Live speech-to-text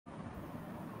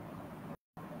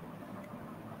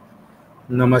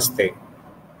Namaste,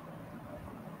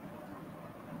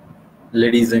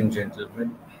 ladies and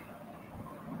gentlemen,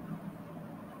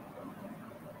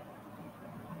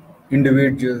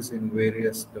 individuals in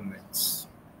various domains.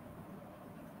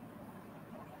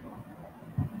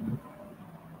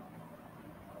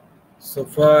 So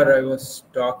far, I was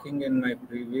talking in my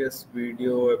previous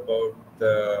video about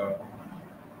the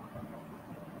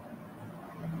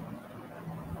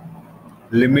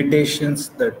limitations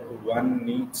that one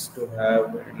needs to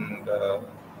have and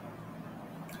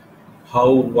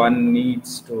how one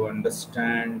needs to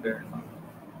understand and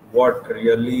what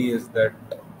really is that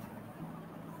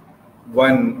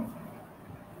one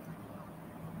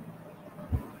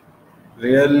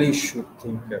really should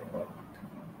think about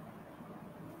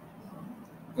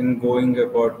in going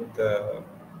about the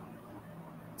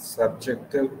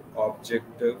subjective,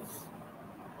 objective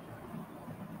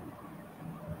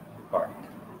part.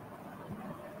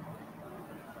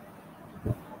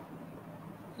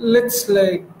 Let's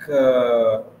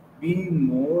be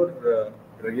more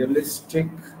realistic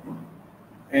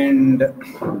and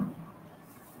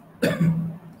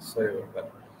sorry about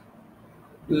that.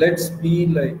 Let's be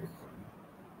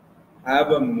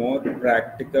have a more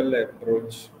practical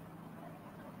approach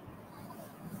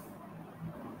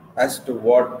as to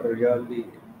what really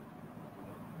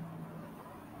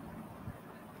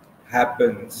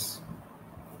happens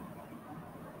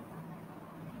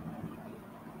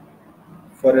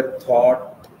for a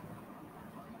thought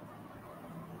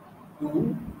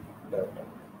to develop.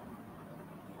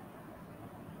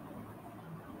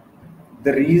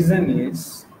 The reason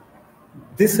is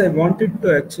this I wanted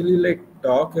to actually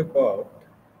talk about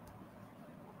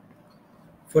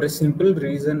for a simple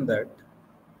reason that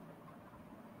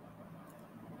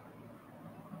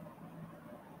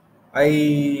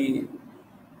I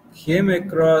came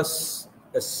across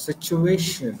a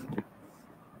situation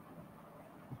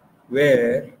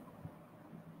where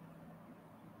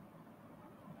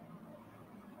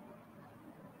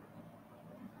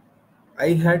I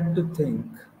had to think.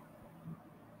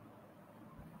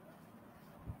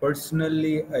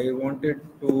 Personally, I wanted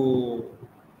to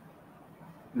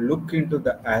look into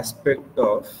the aspect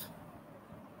of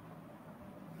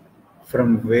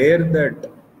from where that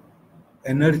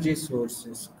energy source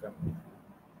is coming.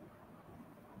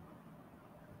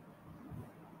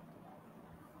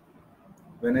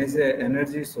 When I say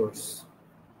energy source,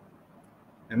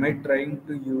 am I trying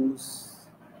to use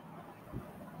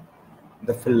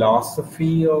the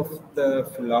philosophy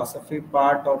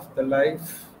part of the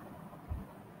life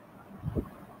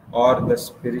or the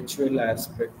spiritual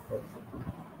aspect of it?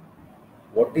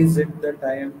 What is it that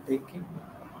I am taking?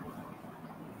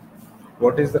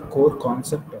 What is the core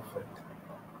concept of it?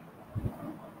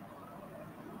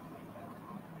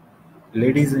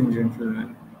 Ladies and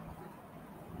gentlemen,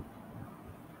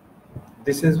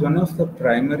 this is one of the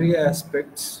primary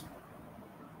aspects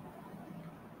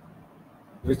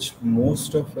which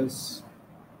most of us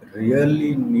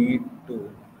really need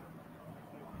to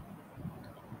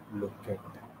look at.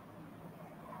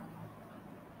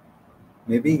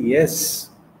 Maybe yes,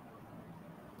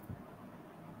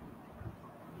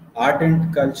 art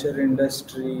and culture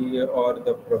industry or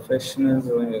the professionals,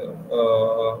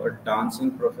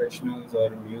 dancing professionals or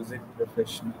music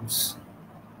professionals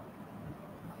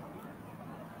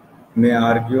may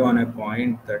argue on a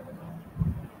point that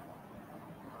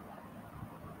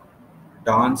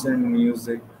dance and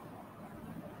music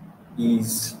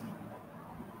is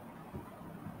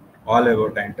all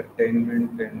about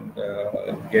entertainment and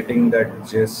getting that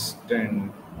gist,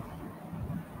 and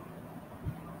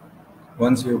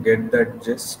once you get that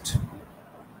gist,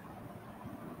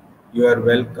 you are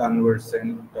well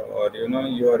conversant or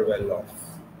you are well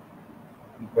off.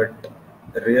 But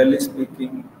really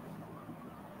speaking,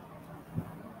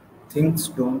 things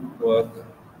don't work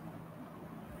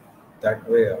that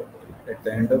way out. At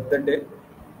the end of the day,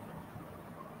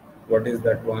 what is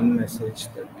that one message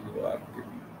that you are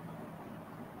giving?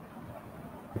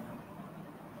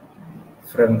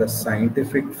 From the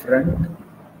scientific front,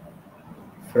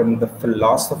 from the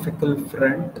philosophical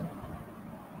front,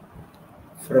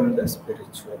 from the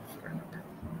spiritual front.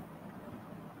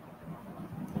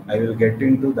 I will get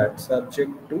into that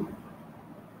subject too.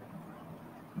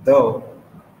 Though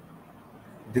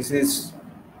this is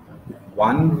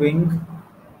one wing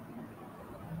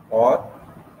or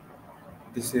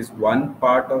this is one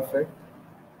part of it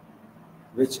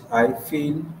which I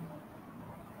feel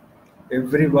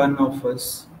every one of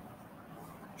us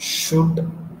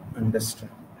should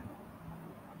understand.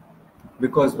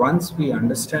 Because once we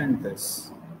understand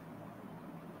this,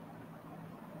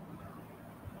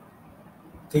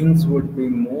 things would be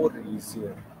more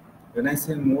easier When I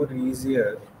say more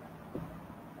easier,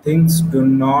 things do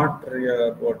not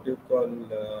what you call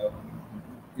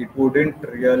it wouldn't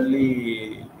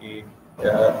really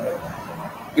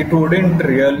it wouldn't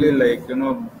really like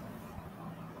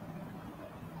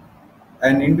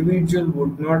an individual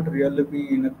would not really be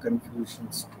in a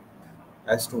confusion state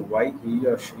as to why he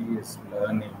or she is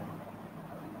learning,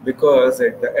 because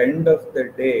at the end of the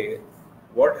day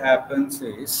what happens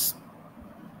is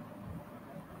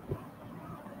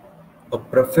a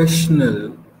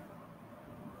professional,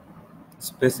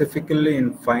 specifically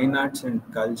in fine arts and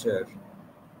culture,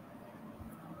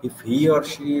 if he or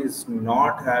she is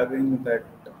not having that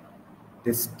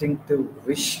distinctive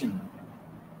vision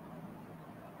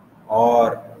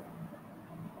or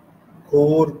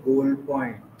core goal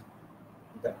point,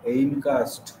 the aim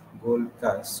cast, goal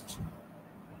cast,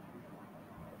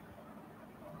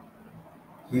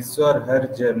 his or her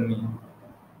journey,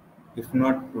 if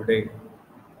not today,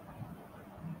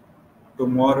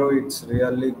 tomorrow it's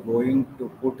really going to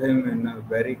put him in a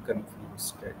very confused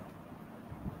state.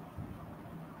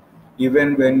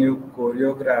 Even when you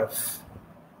choreograph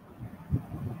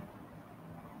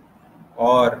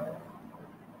or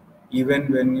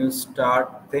even when you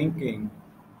start thinking,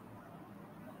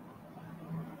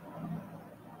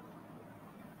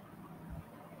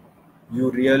 you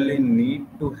really need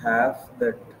to have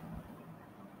that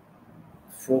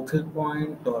focal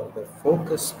point or the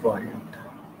focus point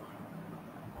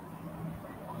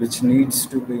which needs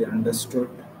to be understood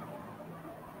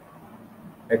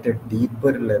at a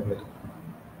deeper level.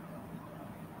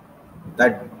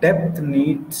 That depth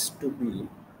needs to be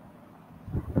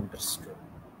understood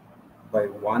by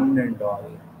one and all,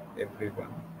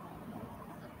 everyone.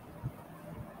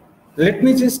 Let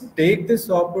me just take this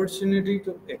opportunity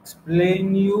to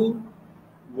explain you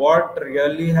what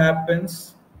really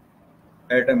happens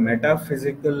at a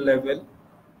metaphysical level.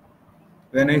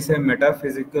 When I say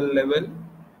metaphysical level,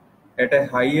 at a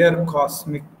higher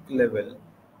cosmic level,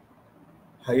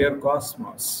 higher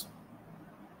cosmos,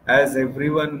 as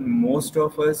everyone, most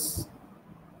of us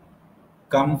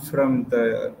come from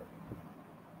the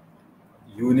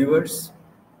universe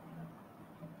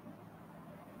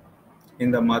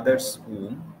in the mother's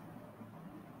womb.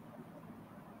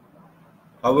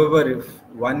 However, if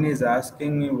one is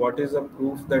asking me what is the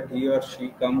proof that he or she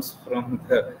comes from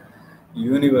the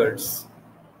universe,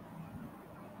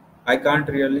 I can't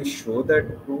really show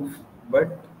that proof,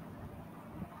 but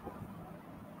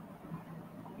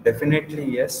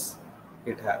definitely yes,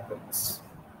 it happens.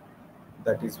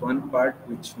 That is one part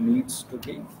which needs to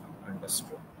be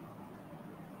understood.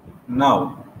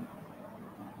 Now,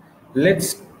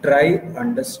 let's try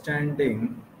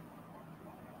understanding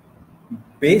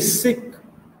basic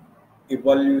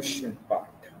evolution part.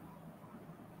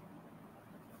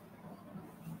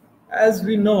 As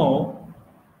we know,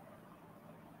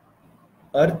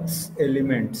 Earth's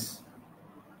elements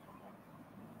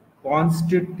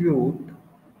constitute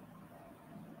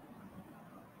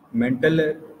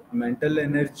mental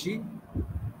energy,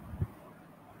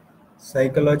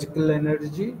 psychological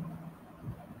energy,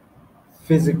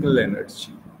 physical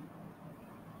energy.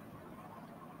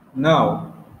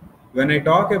 Now, when I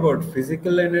talk about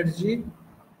physical energy,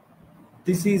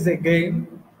 this is again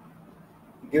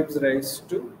gives rise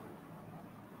to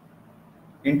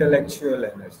intellectual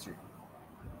energy.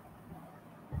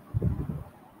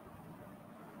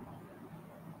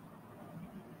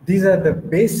 These are the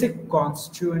basic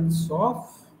constituents of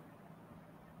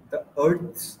the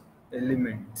Earth's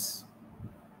elements.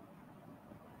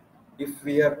 If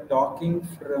we are talking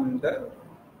from the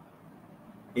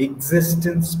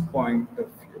existence point of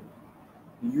view,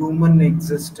 human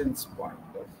existence point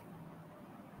of view.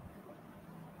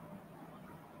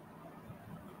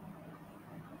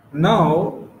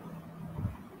 Now,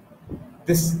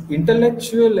 this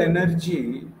intellectual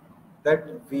energy that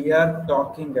we are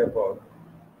talking about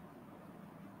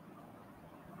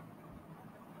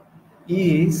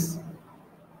is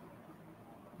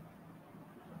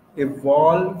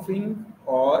evolving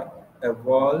or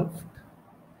evolved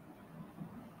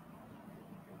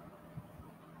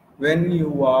when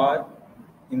you are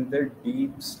in the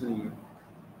deep sleep.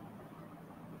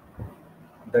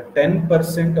 The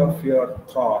 10% of your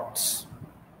thoughts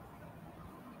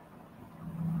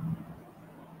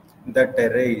that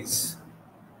arise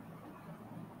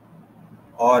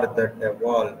or that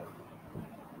evolve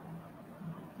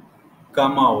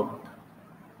come out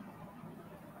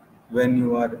when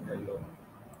you are alone.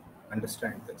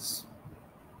 Understand this.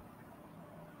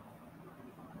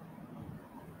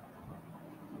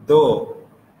 Though,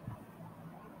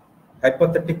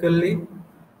 hypothetically,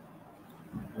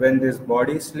 when this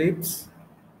body sleeps,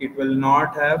 it will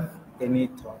not have any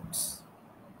thoughts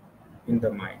in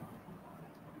the mind.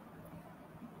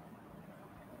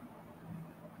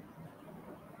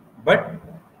 But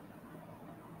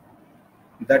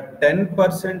the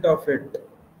 10% of it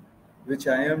which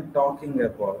I am talking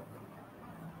about,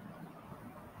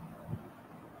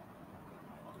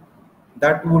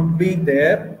 that would be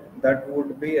there, that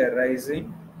would be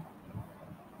arising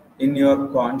in your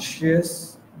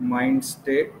conscious mind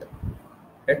state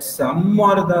at some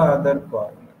or the other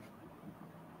corner.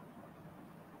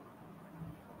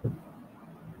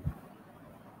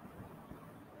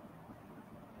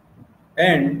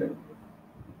 And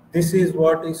this is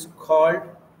what is called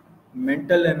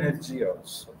mental energy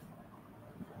also,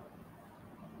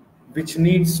 which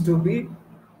needs to be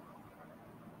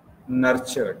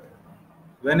nurtured.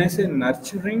 When I say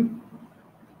nurturing,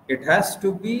 it has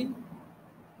to be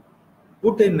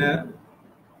put in a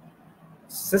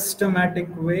systematic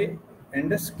way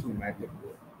and a schematic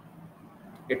way.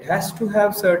 It has to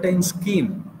have certain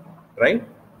scheme, right?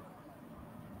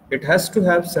 It has to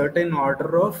have certain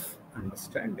order of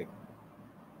understanding.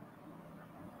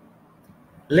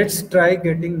 Let's try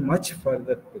getting much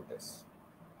further to this.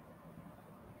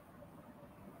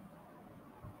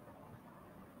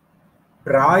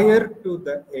 Prior to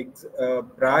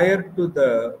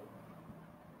the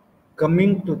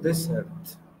coming to this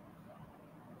earth,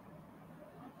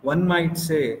 one might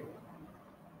say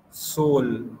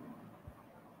soul.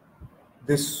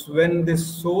 This when this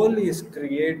soul is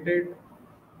created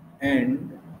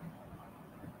and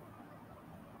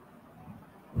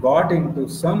got into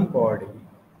some body,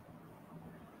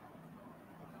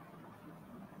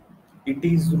 it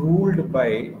is ruled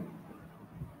by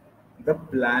the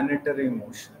planetary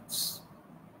motions,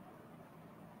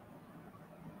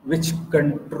 which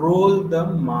control the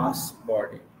mass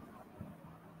body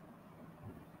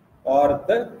or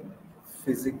the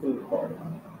physical body.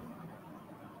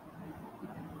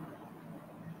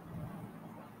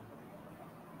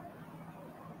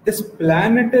 This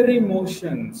planetary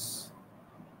motions,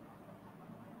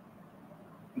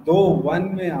 though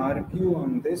one may argue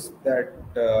on this that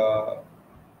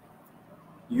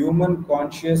human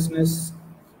consciousness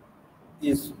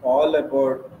is all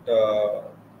about the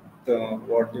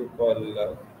what you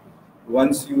call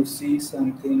once you see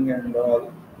something and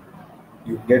all,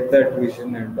 you get that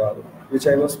vision and all, which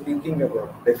I was speaking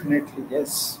about. Definitely,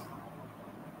 yes.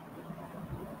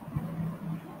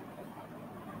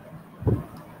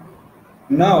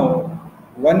 Now,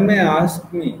 one may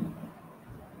ask me,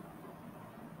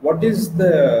 what is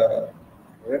the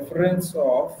reference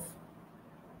of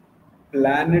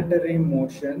planetary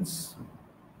motions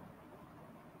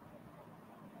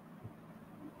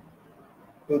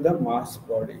to the mass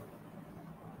body?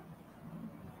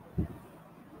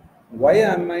 Why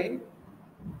am I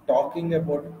talking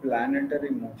about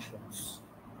planetary motions?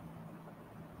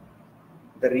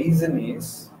 The reason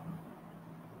is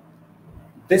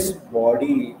this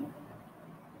body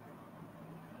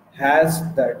has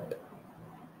that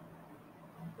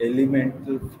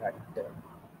elemental factor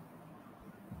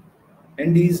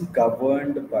and is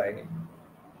governed by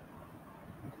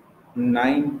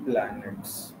 9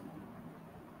 planets,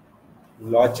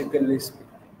 logically speaking.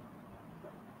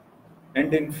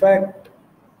 And in fact,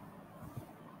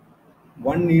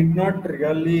 one need not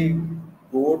really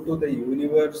go to the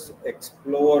universe,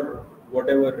 explore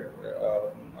whatever,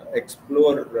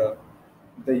 explore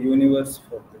the universe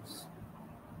for this.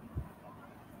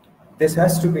 This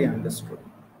has to be understood.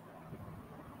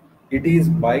 It is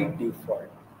by default.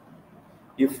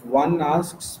 If one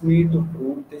asks me to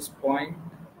prove this point,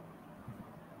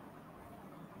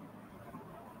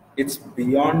 it's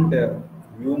beyond a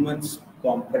human's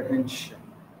comprehension.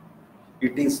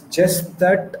 It is just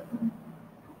that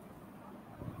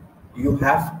you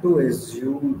have to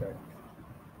assume that.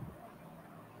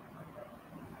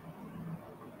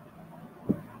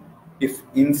 If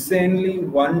insanely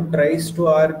one tries to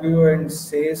argue and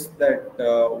says that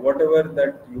whatever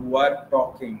that you are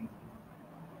talking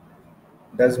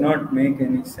does not make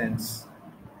any sense,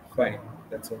 fine,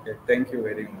 that's okay. Thank you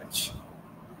very much.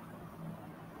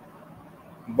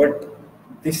 But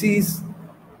this is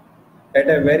at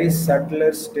a very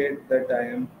subtler state that I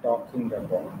am talking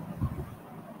about.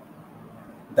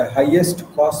 The highest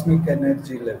cosmic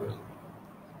energy level,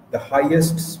 the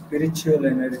highest spiritual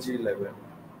energy level,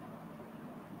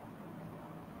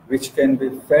 which can be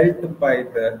felt by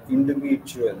the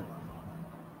individual,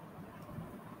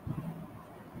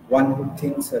 one who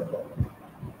thinks about it.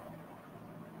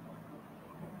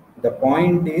 The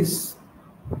point is,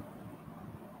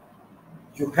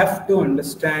 you have to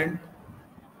understand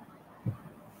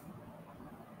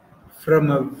from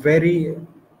a very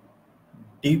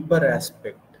deeper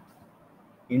aspect,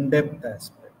 in-depth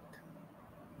aspect.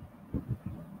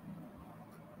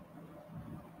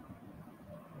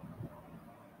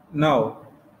 Now,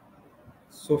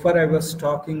 so far I was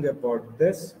talking about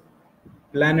this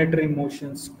planetary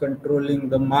motions controlling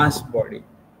the mass body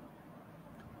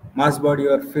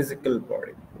or physical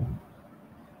body.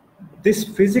 This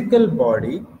physical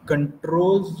body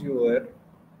controls your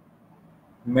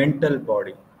mental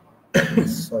body.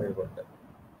 Sorry about that.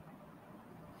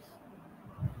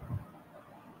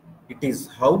 It is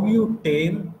how you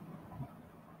tame,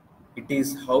 it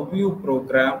is how you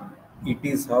program, it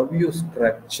is how you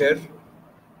structure,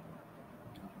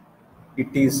 it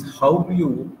is how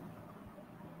you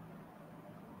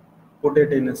put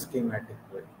it in a schematic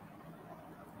way.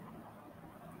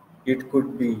 It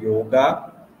could be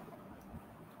yoga,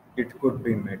 it could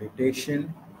be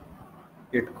meditation,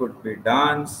 it could be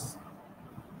dance,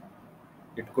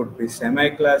 it could be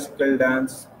semi-classical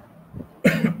dance.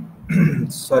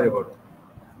 Sorry about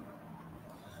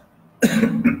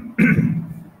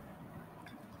that.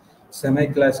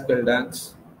 Semi-classical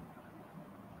dance,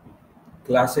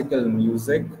 classical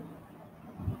music,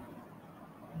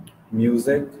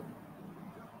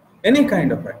 any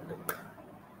kind of activity.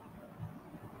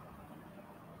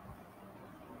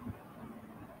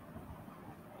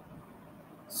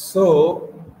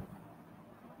 So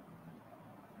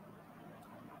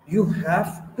you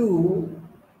have to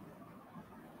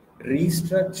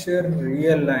restructure,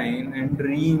 realign, and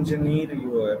re-engineer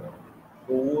your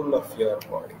whole of your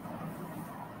body.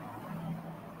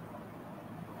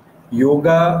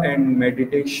 Yoga and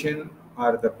meditation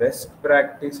are the best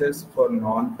practices for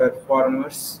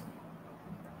non-performers.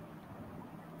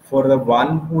 For the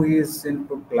one who is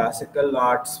into classical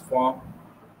arts form,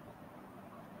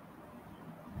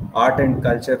 art and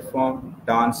culture form,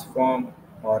 dance form,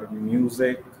 or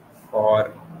music,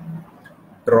 or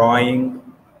drawing,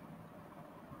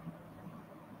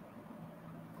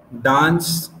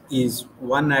 dance is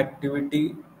one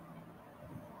activity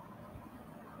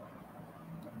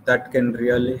that can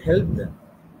really help them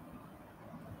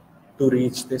to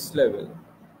reach this level.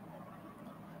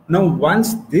 Now,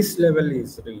 once this level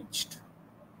is reached,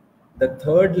 the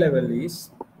third level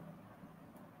is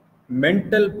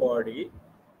mental body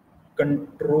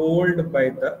controlled by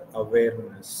the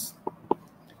awareness.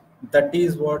 That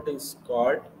is what is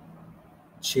called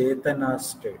Chetana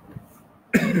state.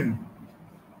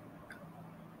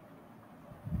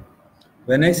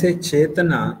 When I say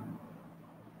Chetana,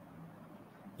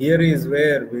 here is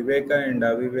where Viveka and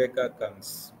Aviveka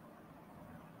comes.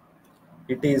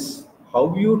 It is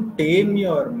how you tame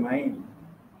your mind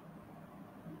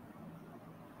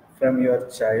from your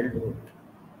childhood.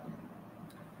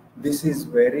 This is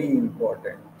very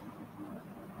important.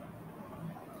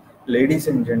 Ladies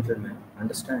and gentlemen,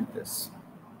 understand this.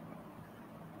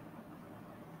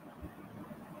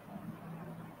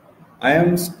 I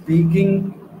am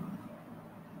speaking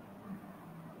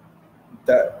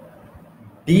the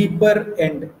deeper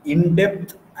and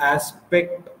in-depth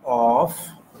aspect of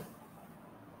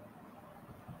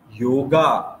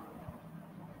yoga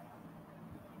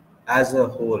as a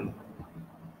whole.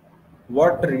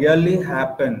 What really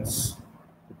happens?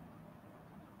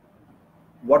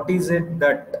 What is it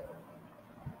that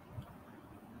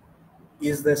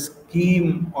is the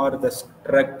scheme or the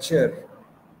structure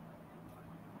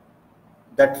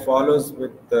that follows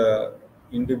with the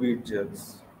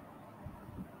individuals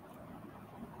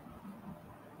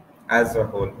as a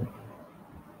whole?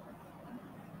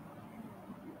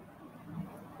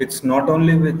 It's not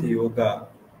only with yoga,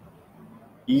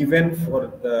 even for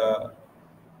the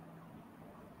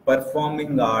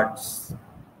performing arts,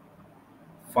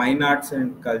 fine arts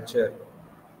and culture,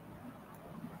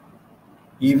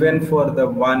 even for the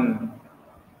one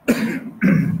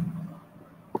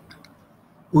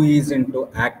who is into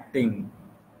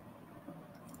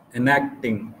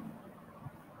enacting,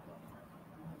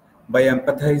 by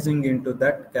empathizing into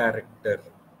that character,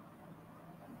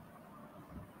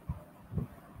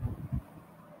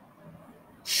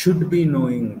 should be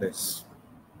knowing this.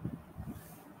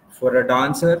 For a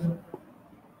dancer,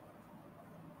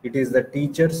 it is the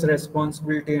teacher's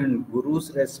responsibility and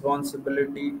guru's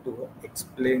responsibility to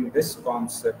explain this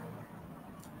concept,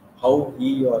 how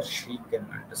he or she can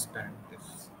understand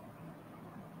this.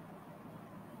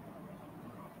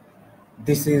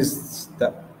 This is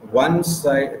one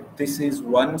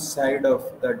side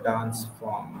of the dance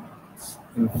form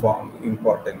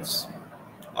importance,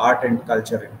 art and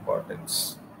culture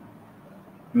importance.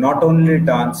 Not only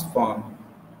dance form,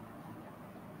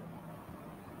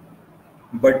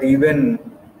 but even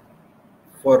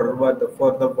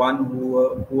for the one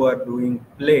who are doing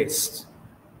plays,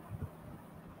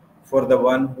 for the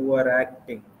one who are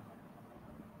acting.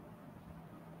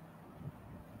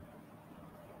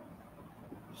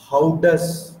 How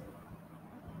does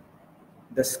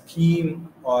the scheme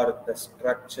or the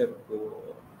structure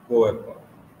go about?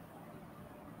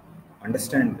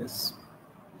 Understand this.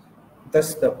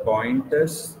 Thus, the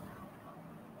pointers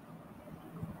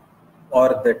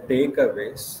or the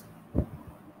takeaways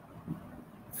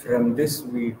from this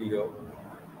video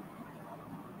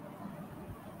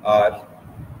are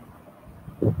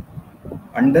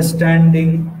understanding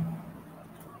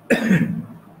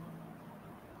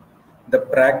the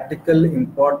practical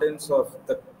importance of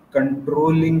the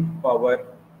controlling power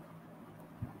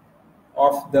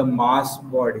of the mass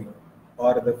body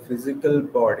or the physical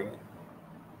body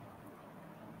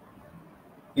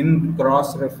in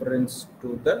cross reference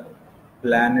to the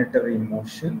planetary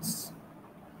motions,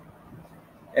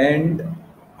 and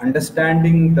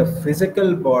understanding the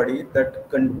physical body that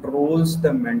controls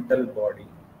the mental body,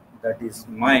 that is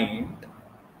mind,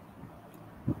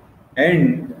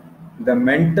 and the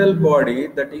mental body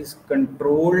that is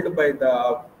controlled by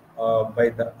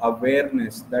the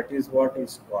awareness, that is what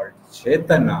is called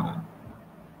chetana.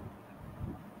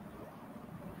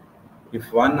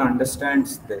 If one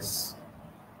understands this,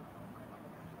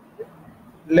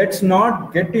 let's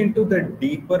not get into the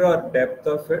deeper or depth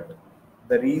of it.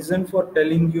 The reason for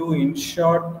telling you in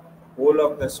short whole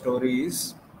of the story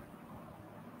is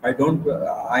I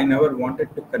never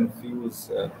wanted to confuse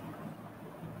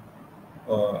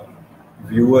uh,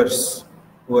 viewers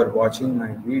who are watching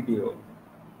my video.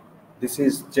 This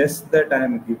is just that I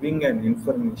am giving an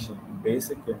information,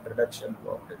 basic introduction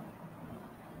about it.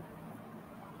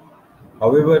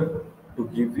 However, to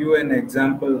give you an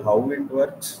example how it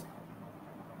works,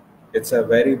 it's a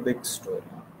very big story,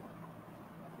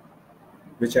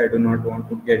 which I do not want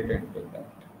to get into that.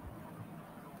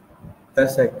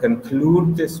 Thus, I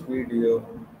conclude this video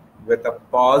with a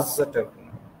positive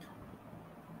note.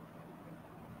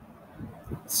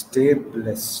 Stay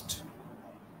blessed.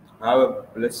 Have a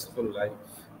blissful life.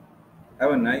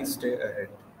 Have a nice day ahead.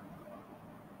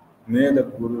 May the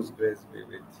Guru's grace be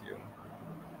with you.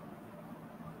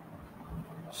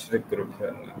 Shri Guru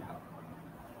Namaha.